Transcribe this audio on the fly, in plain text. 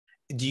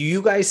do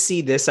you guys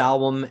see this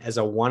album as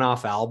a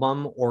one-off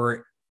album,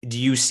 or do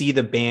you see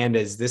the band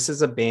as this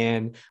is a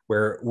band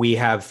where we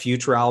have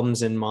future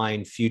albums in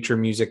mind, future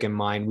music in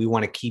mind? We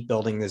want to keep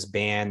building this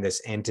band,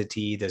 this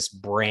entity, this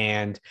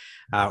brand,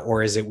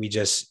 or is it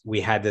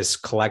we had this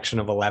collection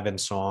of 11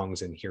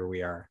 songs and here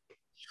we are?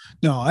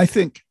 No, I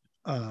think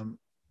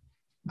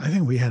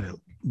we had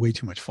way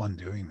too much fun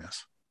doing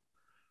this,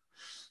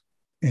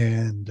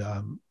 and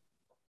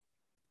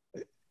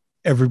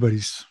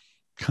everybody's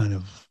kind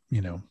of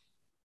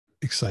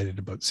excited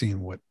about seeing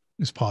what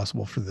is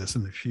possible for this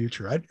in the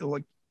future. I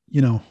like,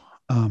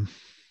 um,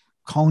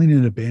 calling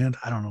it a band.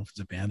 I don't know if it's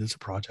a band, it's a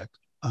project.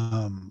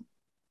 But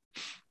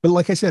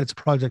like I said, it's a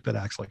project that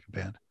acts like a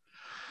band.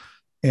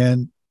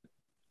 And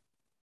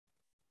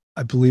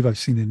I believe I've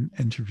seen in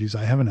interviews,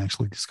 I haven't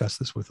actually discussed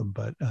this with him,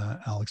 but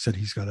Alex said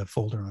he's got a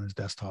folder on his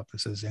desktop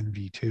that says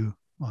NV2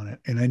 on it.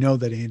 And I know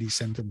that Andy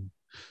sent him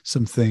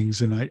some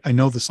things, and I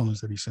know the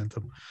songs that he sent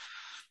him.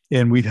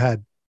 And we'd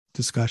had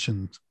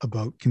discussions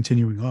about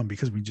continuing on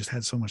because we just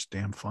had so much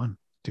damn fun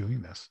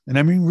doing this. And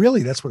I mean,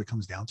 really, that's what it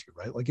comes down to,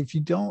 right? Like if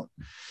you're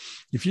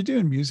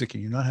doing music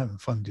and you're not having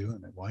fun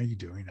doing it, why are you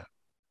doing it?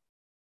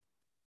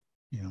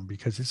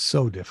 Because it's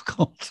so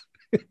difficult.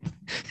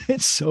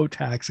 It's so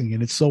taxing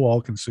and it's so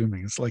all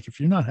consuming. It's like, if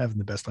you're not having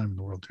the best time in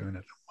the world doing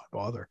it, why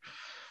bother?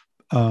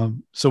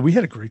 So we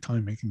had a great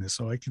time making this.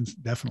 So I can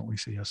definitely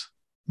see us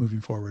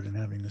moving forward and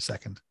having the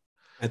second.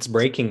 That's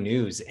breaking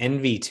news.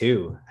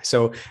 NV2.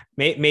 So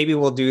maybe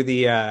we'll do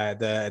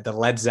the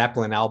Led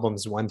Zeppelin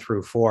albums 1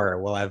 through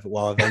 4. We'll have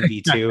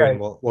NV2 right. And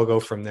we'll go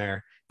from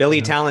there. Billy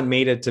Talent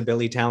made it to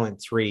Billy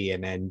Talent 3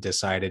 and then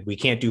decided we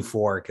can't do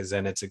 4 because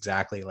then it's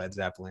exactly Led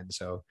Zeppelin.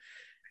 So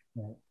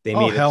they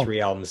made it 3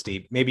 albums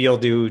deep. Maybe you'll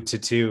do to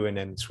 2 and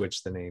then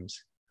switch the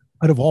names.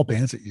 Out of all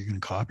bands that you're going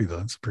to copy, though,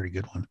 it's a pretty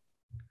good one.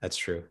 That's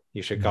true.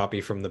 You should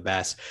copy from the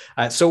best.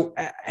 So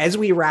as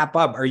we wrap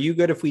up, are you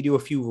good if we do a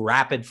few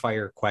rapid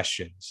fire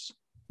questions?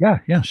 Yeah,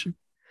 sure.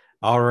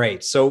 All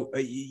right. So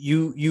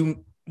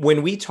you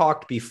when we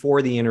talked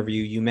before the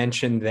interview, you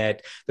mentioned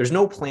that there's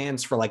no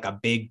plans for like a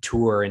big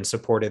tour in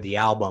support of the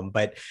album,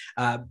 but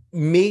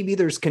maybe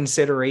there's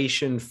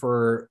consideration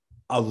for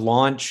a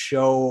launch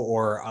show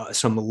or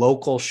some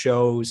local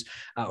shows.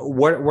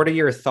 What are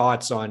your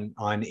thoughts on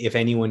if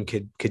anyone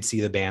could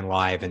see the band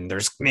live? And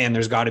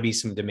there's got to be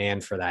some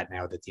demand for that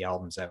now that the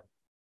album's out.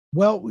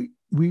 Well,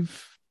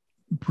 we've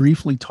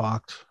briefly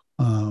talked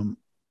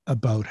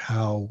about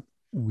how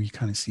we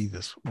kind of see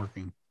this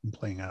working and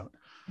playing out.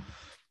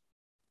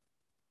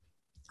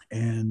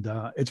 And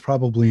it's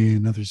probably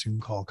another Zoom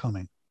call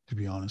coming, to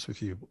be honest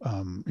with you,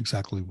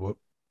 exactly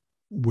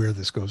where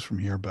this goes from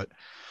here. But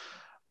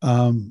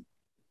because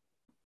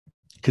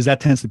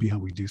that tends to be how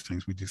we do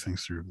things. We do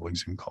things through like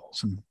Zoom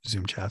calls and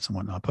Zoom chats and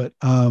whatnot. But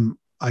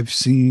I've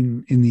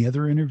seen in the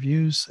other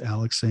interviews,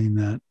 Alex saying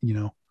that,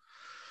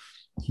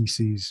 he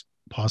sees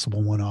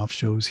possible one-off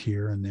shows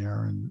here and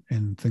there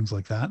and things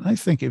like that. And I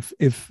think if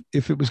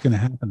it was going to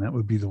happen, that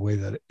would be the way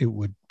that it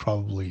would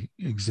probably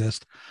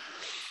exist.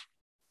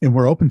 And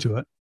we're open to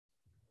it.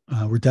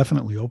 We're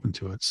definitely open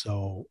to it.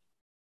 So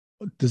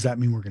does that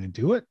mean we're going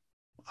to do it?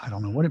 I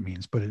don't know what it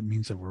means, but it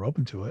means that we're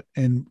open to it.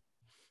 And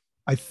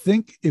I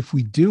think if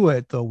we do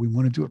it, though, we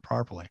want to do it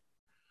properly.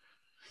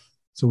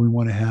 So we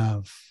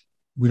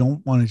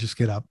don't want to just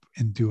get up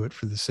and do it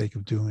for the sake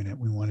of doing it.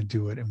 We want to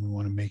do it and we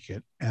want to make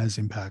it as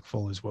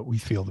impactful as what we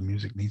feel the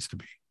music needs to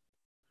be.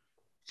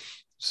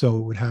 So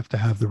it would have to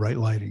have the right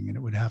lighting, and it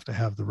would have to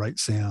have the right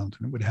sound,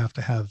 and it would have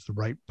to have the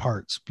right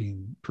parts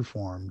being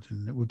performed.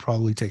 And it would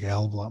probably take a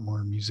hell of a lot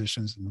more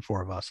musicians than the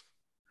 4 of us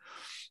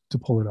to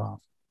pull it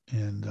off.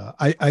 And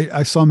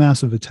I saw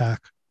Massive Attack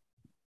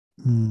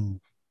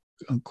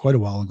quite a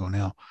while ago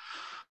now,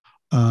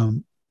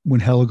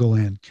 when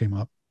Heligoland came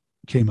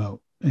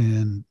out,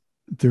 and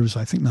there was,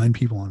 I think, 9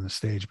 people on the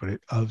stage, but it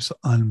was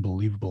an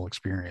unbelievable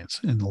experience,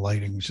 and the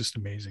lighting was just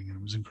amazing, and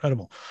it was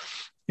incredible.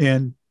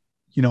 And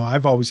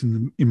I've always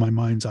in my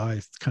mind's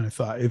eye kind of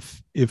thought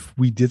if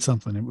we did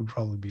something, it would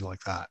probably be like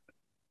that.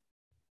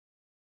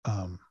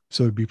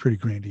 So it'd be pretty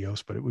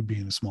grandiose, but it would be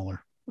in a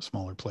smaller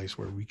place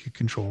where we could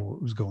control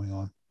what was going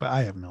on. But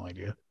I have no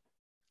idea.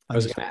 I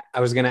was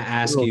gonna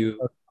ask you.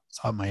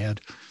 Top of my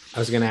head. I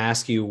was going to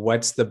ask you,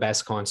 what's the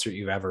best concert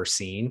you've ever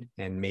seen?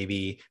 And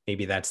maybe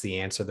that's the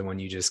answer, the one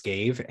you just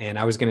gave. And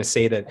I was going to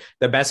say that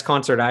the best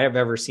concert I have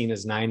ever seen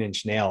is 9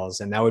 Inch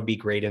Nails. And that would be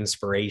great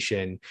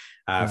inspiration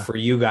for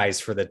you guys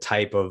for the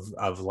type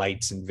of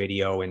lights and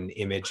video and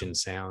image and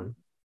sound.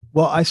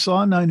 Well, I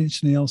saw 9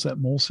 Inch Nails at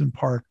Molson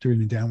Park during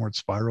the Downward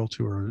Spiral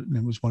tour. And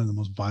it was one of the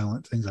most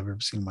violent things I've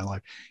ever seen in my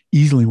life.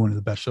 Easily one of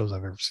the best shows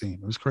I've ever seen.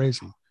 It was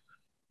crazy.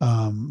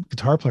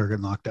 Guitar player got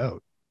knocked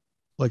out.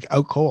 Like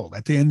out cold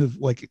at the end of,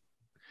 like,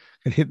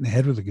 got hit in the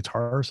head with a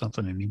guitar or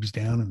something, and he was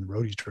down, and the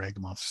roadies dragged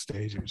him off the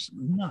stage. It was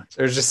nuts.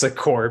 There's just a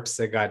corpse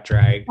that got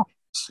dragged.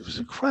 It was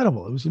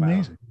incredible. It was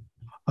amazing.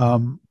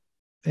 Wow.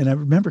 And I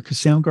remember because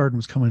Soundgarden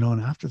was coming on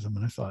after them,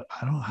 and I thought,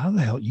 I don't know how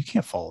the hell you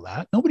can't follow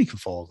that. Nobody can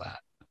follow that.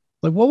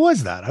 Like, what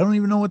was that? I don't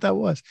even know what that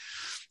was.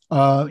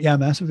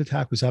 Massive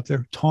Attack was up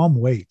there. Tom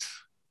Waits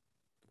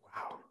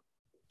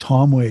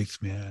Tom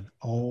Waits, man.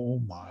 Oh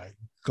my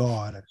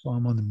God. I saw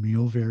him on the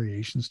Mule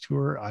Variations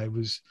tour. I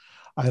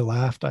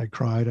laughed, I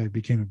cried, I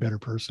became a better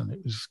person.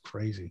 It was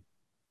crazy.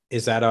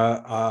 Is that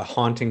a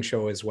haunting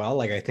show as well?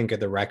 Like I think of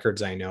the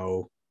records I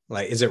know,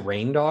 like is it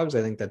Rain Dogs?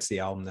 I think that's the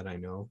album that I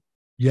know.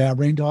 Yeah,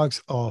 Rain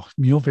Dogs. Oh,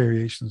 Mule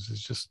Variations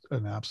is just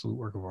an absolute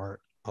work of art.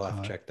 I'll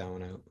have to check that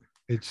one out.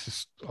 It's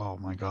just, oh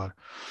my God,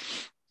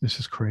 this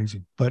is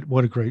crazy. But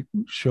what a great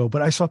show.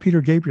 But I saw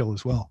Peter Gabriel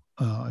as well.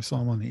 I saw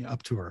him on the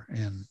Up Tour.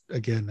 And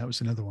again, that was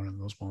another one of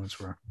those moments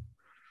where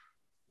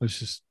it was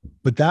just,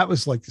 but that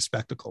was like the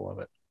spectacle of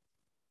it,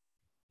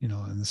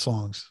 and the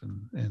songs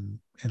and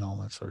all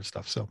that sort of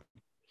stuff. So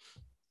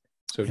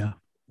yeah.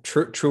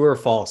 True or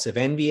false? If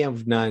Envy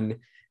of None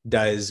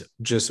does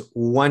just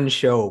one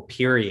show,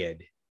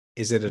 period,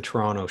 is it a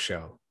Toronto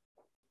show?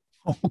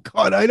 Oh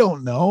God, I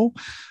don't know.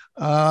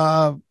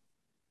 Uh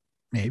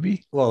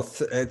Maybe. Well,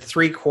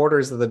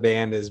 3/4 of the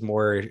band is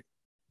more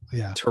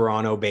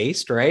Toronto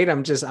based, right?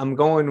 I'm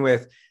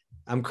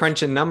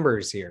crunching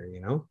numbers here.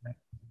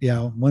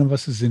 Yeah, one of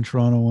us is in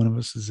Toronto, one of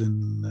us is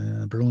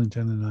in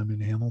Burlington, and I'm in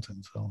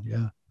Hamilton. So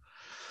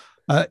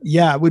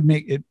yeah,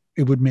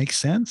 it would make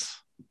sense,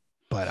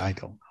 but I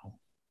don't know.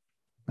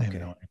 I have no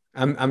idea.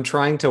 I'm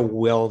trying to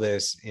will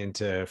this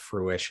into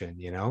fruition.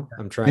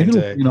 I'm trying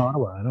Maybe to.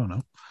 Ottawa. I don't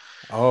know.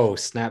 Oh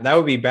snap! That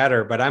would be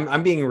better, but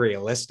I'm being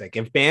realistic.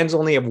 If bands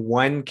only have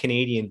one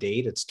Canadian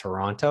date, it's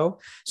Toronto.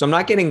 So I'm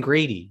not getting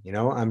greedy.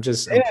 I'm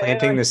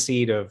planting the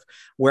seed of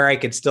where I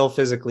could still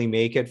physically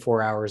make it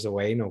 4 hours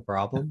away, no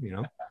problem.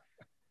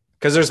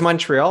 Because there's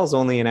Montreal's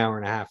only an hour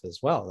and a half as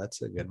well.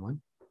 That's a good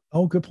one.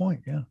 Oh, good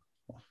point. Yeah,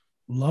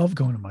 love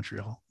going to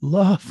Montreal.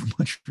 Love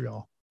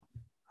Montreal.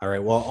 All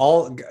right. Well,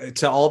 all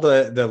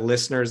the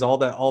listeners, all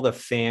the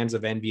fans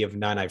of Envy of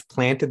None, I've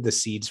planted the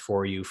seeds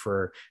for you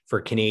for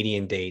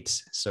Canadian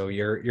dates. So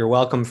you're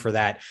welcome for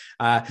that.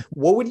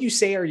 What would you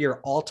say are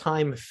your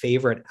all-time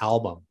favorite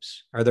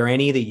albums? Are there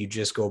any that you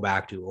just go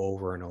back to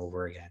over and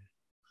over again?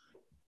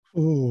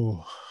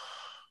 Oh,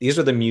 these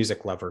are the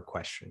music lover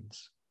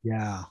questions.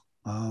 Yeah.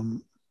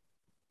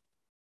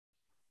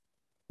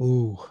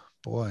 Oh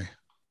boy.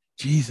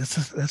 Geez,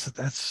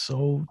 that's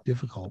so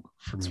difficult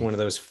for me. It's one of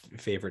those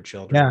favorite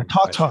children. Yeah,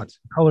 Talk,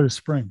 Color of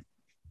Spring.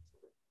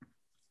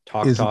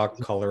 Talk,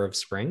 Color of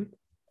Spring.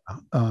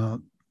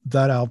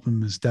 That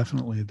album is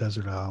definitely a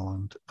desert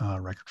island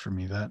record for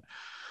me. That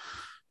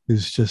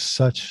is just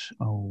such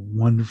a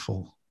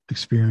wonderful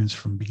experience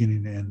from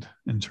beginning to end,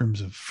 in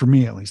terms of, for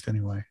me at least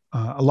anyway.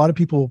 A lot of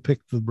people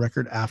picked the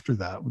record after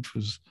that, which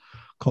was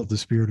called The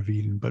Spirit of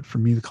Eden, but for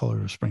me, The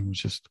Color of Spring was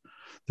just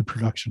the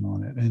production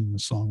on it and the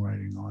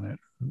songwriting on it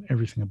and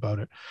everything about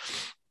it.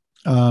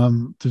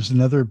 There's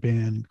another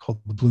band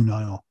called the Blue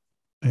Nile,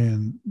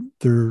 and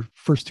their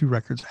first two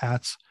records,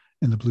 Hats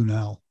and the Blue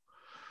Nile,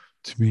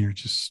 to me are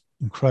just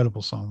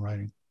incredible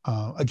songwriting.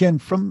 Again,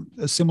 from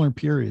a similar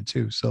period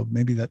too, so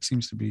maybe that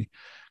seems to be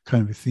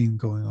kind of a theme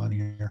going on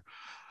here.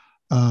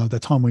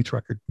 That Tom Waits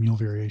record, Mule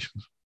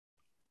Variations,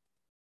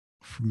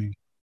 for me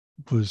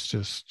was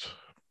just,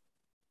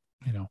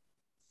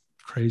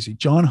 crazy.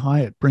 John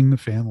Hyatt, Bring the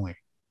Family.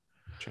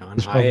 John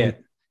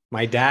Hyatt.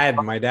 My dad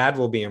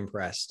will be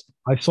impressed.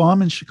 I saw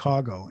him in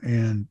Chicago,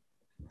 and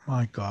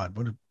my God,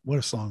 what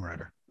a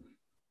songwriter.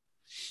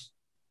 It's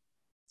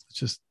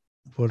just,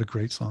 what a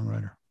great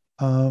songwriter.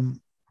 And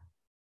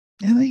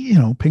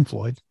Pink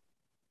Floyd.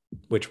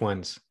 Which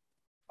ones?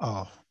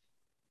 Oh,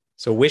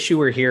 so Wish You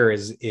Were Here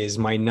is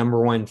my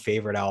number one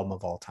favorite album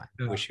of all time.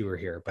 Yeah. Wish You Were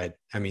Here. But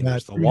I mean,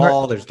 there's The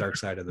Wall, there's Dark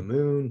Side of the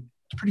Moon.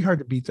 It's pretty hard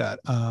to beat that.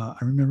 I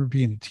remember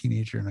being a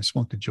teenager and I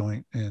smoked a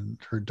joint and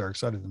heard Dark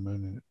Side of the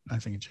Moon, and I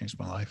think it changed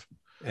my life.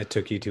 It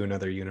took you to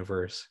another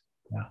universe.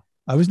 Yeah.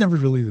 I was never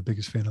really the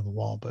biggest fan of The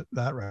Wall, but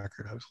that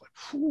record, I was like,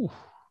 whew,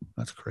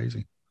 that's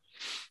crazy.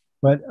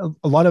 But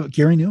a lot of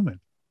Gary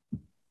Newman,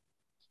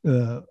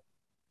 the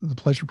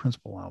Pleasure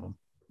Principle album.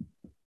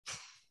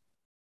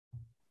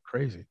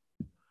 Crazy.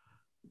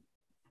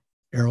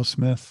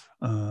 Aerosmith.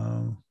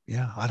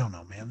 Yeah, I don't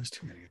know, man. There's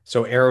too many.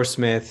 So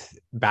Aerosmith,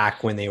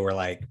 back when they were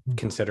like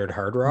considered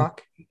hard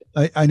rock.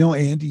 I know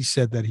Andy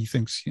said that he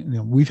thinks,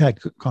 we've had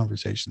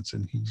conversations,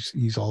 and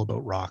he's all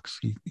about rocks.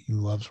 He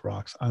loves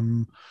rocks.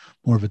 I'm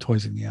more of a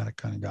Toys in the Attic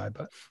kind of guy,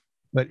 but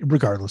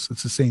regardless,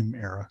 it's the same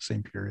era,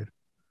 same period.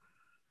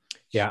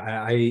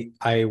 Yeah,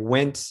 I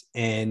went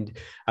and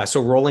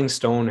so Rolling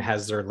Stone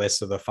has their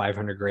list of the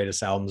 500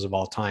 greatest albums of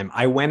all time.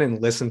 I went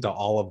and listened to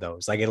all of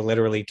those. Like, it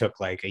literally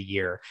took like a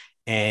year,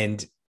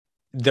 and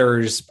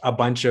there's a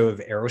bunch of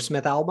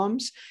Aerosmith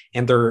albums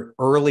and their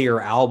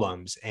earlier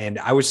albums. And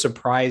I was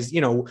surprised,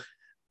 a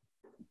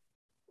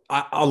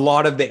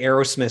lot of the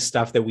Aerosmith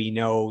stuff that we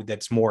know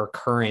that's more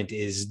current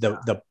is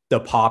the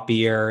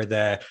poppier,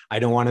 the I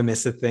Don't Want to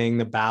Miss a Thing,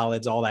 the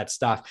ballads, all that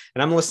stuff.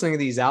 And I'm listening to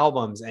these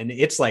albums, and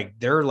it's like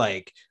they're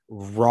like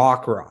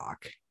rock.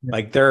 Yeah.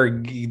 Like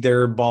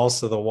they're balls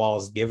to the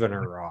walls giving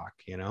her rock,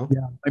 Yeah,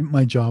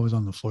 my jaw was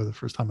on the floor the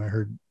first time I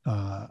heard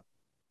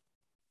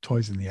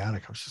Toys in the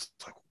Attic. I was just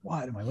like,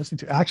 what am I listening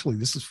to? Actually,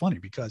 this is funny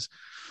because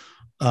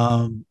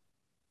I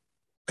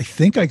I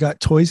think I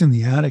got Toys in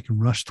the Attic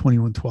and Rush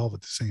 2112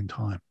 at the same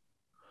time.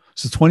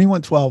 So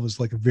 2112 is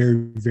like a very,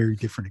 very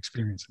different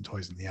experience than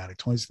Toys in the Attic.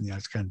 Toys in the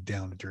Attic is kind of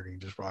down and dirty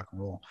and just rock and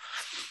roll.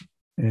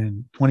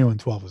 And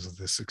 2112 was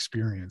this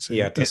experience.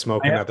 You had to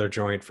smoke another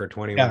joint for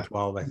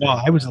 2112. Yeah,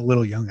 well, I was a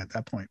little young at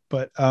that point,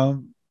 but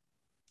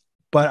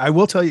I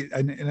will tell you,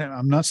 and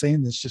I'm not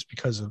saying this just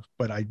because of,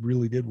 but I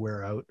really did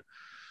wear out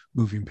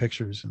Moving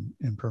Pictures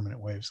and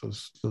Permanent Waves,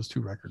 those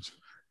two records.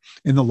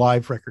 In the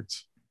live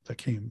records that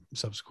came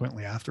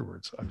subsequently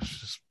afterwards, I was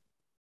just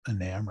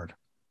enamored.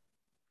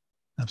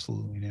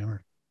 Absolutely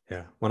enamored.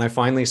 Yeah. When I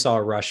finally saw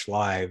Rush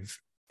live,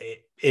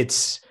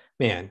 it's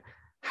man,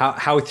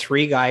 how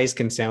three guys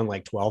can sound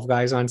like 12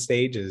 guys on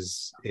stage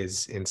is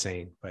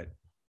insane. But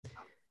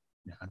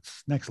yeah,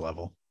 it's next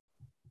level.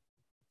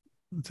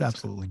 It's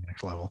absolutely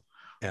next level.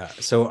 Yeah.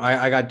 So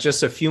I got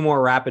just a few more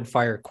rapid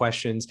fire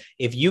questions.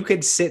 If you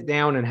could sit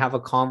down and have a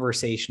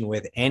conversation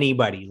with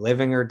anybody,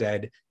 living or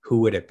dead,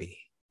 who would it be?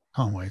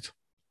 Tom Waits.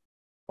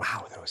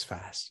 Wow, that was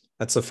fast.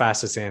 That's the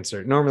fastest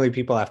answer. Normally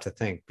people have to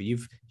think, but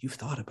you've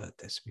thought about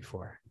this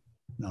before.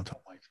 No, Tom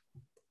Waits.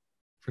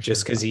 For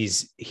just because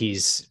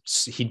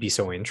he'd be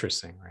so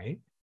interesting, right?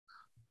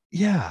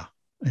 Yeah.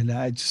 And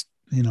I just,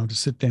 to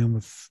sit down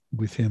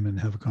with him and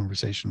have a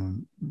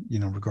conversation,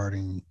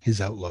 regarding his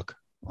outlook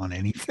on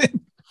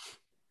anything,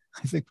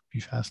 I think would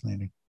be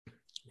fascinating.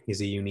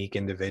 He's a unique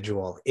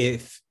individual.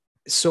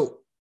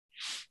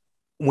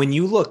 When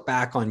you look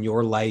back on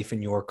your life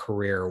and your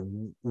career,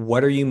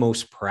 what are you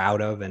most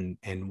proud of and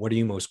what are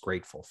you most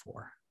grateful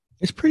for?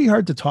 It's pretty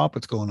hard to top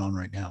what's going on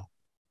right now,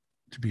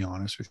 to be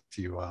honest with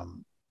you.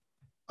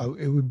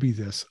 It would be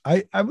this.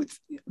 I would,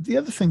 the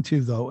other thing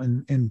too, though,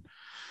 and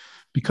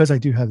because I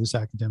do have this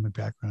academic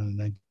background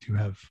and I do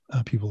have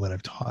people that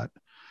I've taught,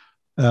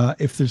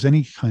 if there's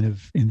any kind of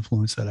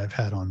influence that I've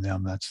had on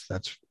them,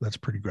 that's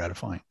pretty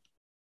gratifying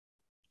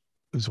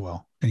as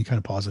well. Any kind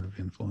of positive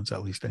influence,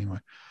 at least anyway.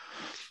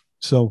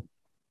 So,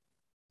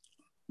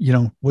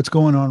 what's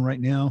going on right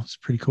now is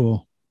pretty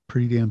cool,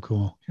 pretty damn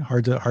cool.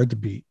 Hard to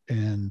beat.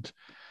 And,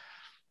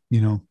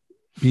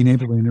 being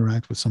able to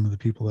interact with some of the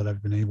people that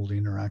I've been able to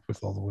interact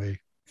with all the way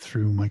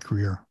through my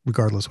career,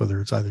 regardless whether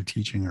it's either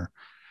teaching or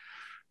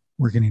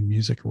working in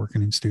music or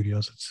working in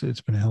studios,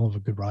 it's been a hell of a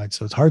good ride.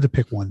 So it's hard to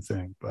pick one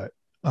thing, but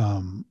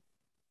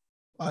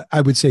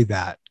I would say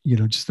that,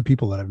 just the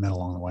people that I've met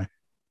along the way.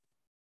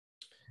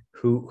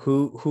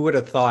 Who would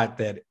have thought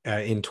that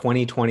in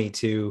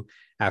 2022,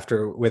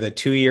 with a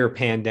 2-year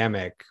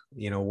pandemic,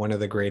 one of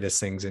the greatest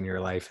things in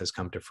your life has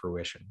come to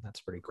fruition? That's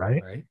pretty cool,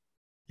 right?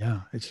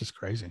 Yeah, it's just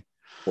crazy.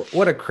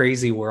 What a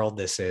crazy world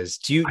this is.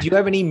 Do you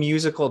have any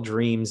musical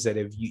dreams that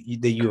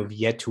you have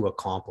yet to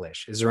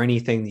accomplish? Is there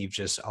anything that you've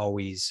just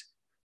always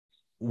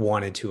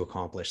wanted to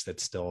accomplish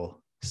that's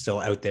still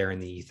out there in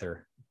the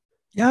ether?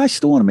 Yeah, I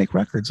still want to make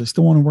records. I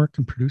still want to work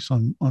and produce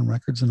on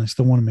records, and I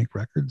still want to make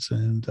records,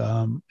 and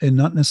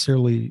not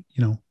necessarily,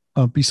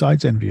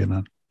 besides Envy, and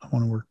I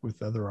want to work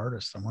with other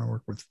artists. I want to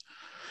work with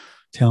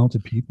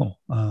talented people.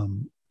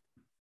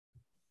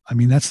 I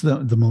mean, that's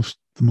the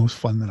most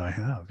fun that I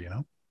have,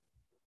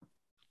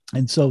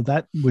 and so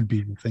that would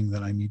be the thing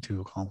that I need to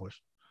accomplish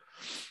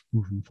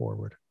moving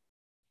forward.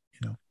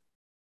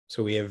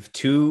 So we have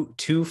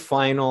two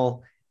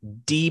final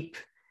deep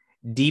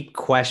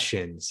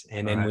questions,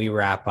 and then we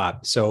wrap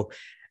up. So,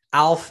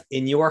 Alf,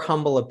 in your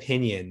humble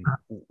opinion,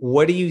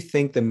 what do you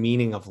think the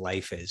meaning of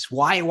life is?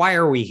 Why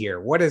are we here?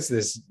 What is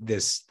this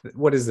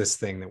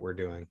thing that we're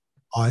doing?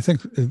 I think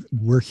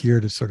we're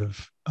here to sort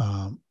of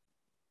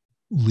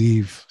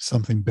leave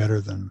something better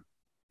than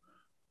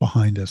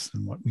behind us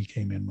than what we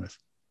came in with.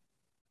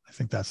 I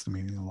think that's the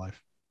meaning of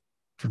life,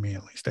 for me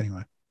at least,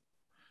 anyway.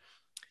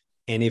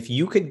 And if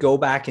you could go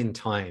back in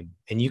time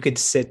and you could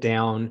sit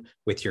down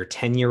with your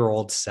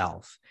 10-year-old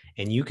self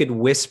and you could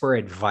whisper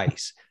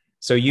advice.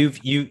 So you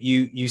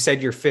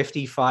said you're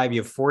 55,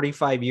 you have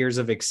 45 years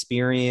of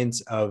experience,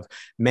 of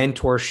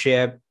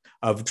mentorship,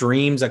 of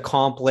dreams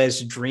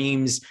accomplished,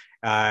 dreams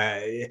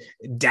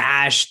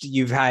dashed.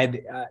 You've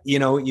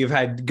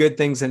had good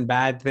things and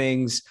bad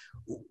things.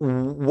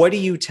 What do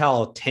you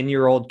tell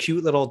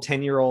cute little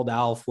 10-year-old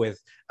Alf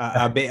with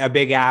a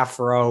big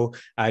afro,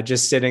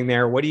 just sitting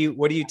there? What do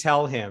you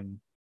tell him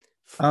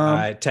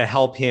to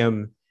help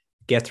him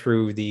get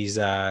through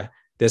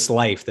this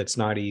life that's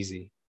not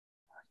easy?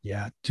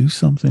 Yeah, do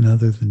something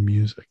other than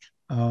music.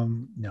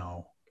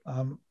 No.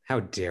 How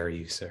dare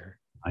you, sir?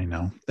 I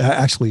know.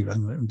 Actually,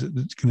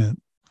 it's gonna.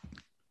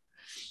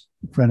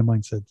 A friend of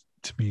mine said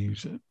to me,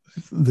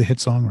 the hit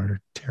songwriter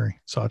Terry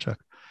Sawchuk.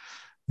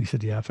 He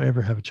said, "Yeah, if I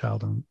ever have a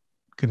child, I'm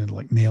gonna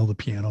nail the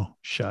piano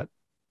shut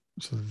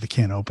so that they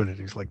can't open it."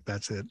 He's like,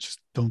 "That's it. Just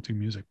don't do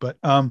music." But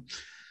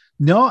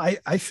no,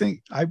 I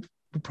think I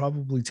would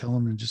probably tell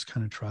him to just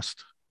kind of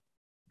trust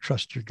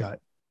your gut,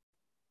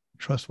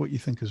 trust what you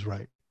think is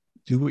right,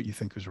 do what you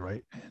think is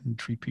right, and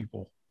treat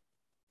people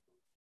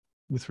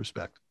with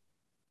respect.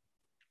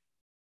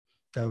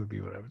 That would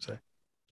be what I would say.